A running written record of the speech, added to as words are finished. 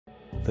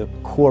the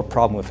core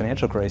problem with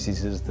financial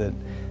crises is that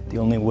the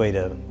only way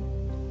to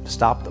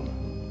stop them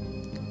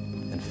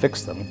and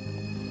fix them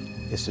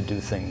is to do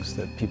things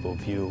that people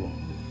view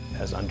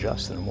as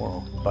unjust and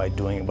immoral by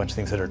doing a bunch of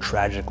things that are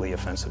tragically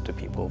offensive to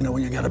people. You know,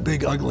 when you got a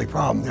big, ugly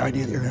problem, the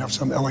idea that you're going to have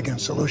some elegant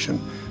solution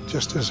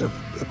just is a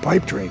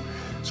pipe dream.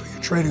 So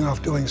you're trading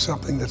off doing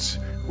something that's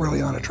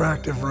really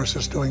unattractive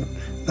versus doing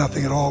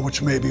nothing at all,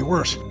 which may be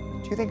worse.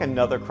 Do you think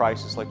another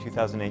crisis like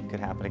 2008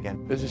 could happen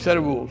again? There's a set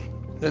of rules.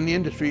 Then the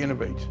industry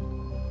innovates.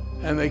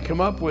 And they come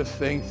up with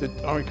things that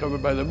aren't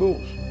covered by the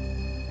rules.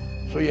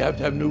 So you have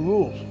to have new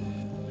rules.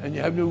 And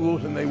you have new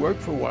rules and they work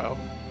for a while,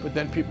 but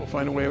then people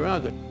find a way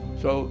around it.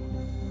 So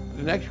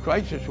the next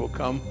crisis will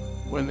come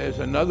when there's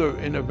another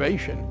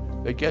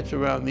innovation that gets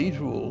around these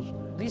rules.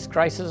 These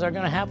crises are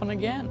going to happen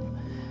again.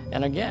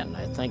 And again,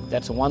 I think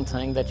that's one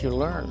thing that you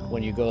learn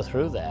when you go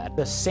through that.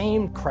 The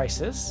same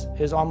crisis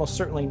is almost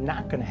certainly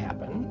not going to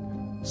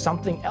happen.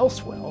 Something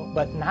else will,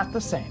 but not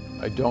the same.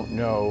 I don't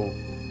know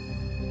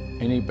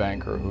any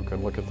banker who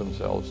can look at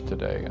themselves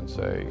today and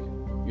say,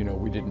 you know,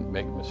 we didn't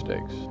make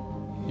mistakes.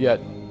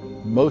 Yet,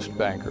 most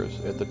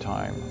bankers at the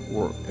time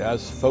were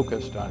as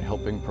focused on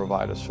helping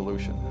provide a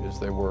solution as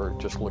they were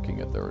just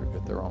looking at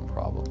their own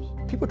problems.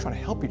 People were trying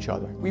to help each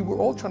other. We were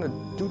all trying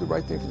to do the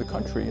right thing for the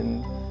country,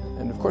 and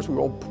of course we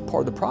were all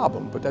part of the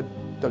problem, but that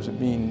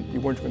doesn't mean you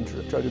weren't going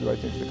to try to do the right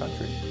thing for the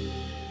country.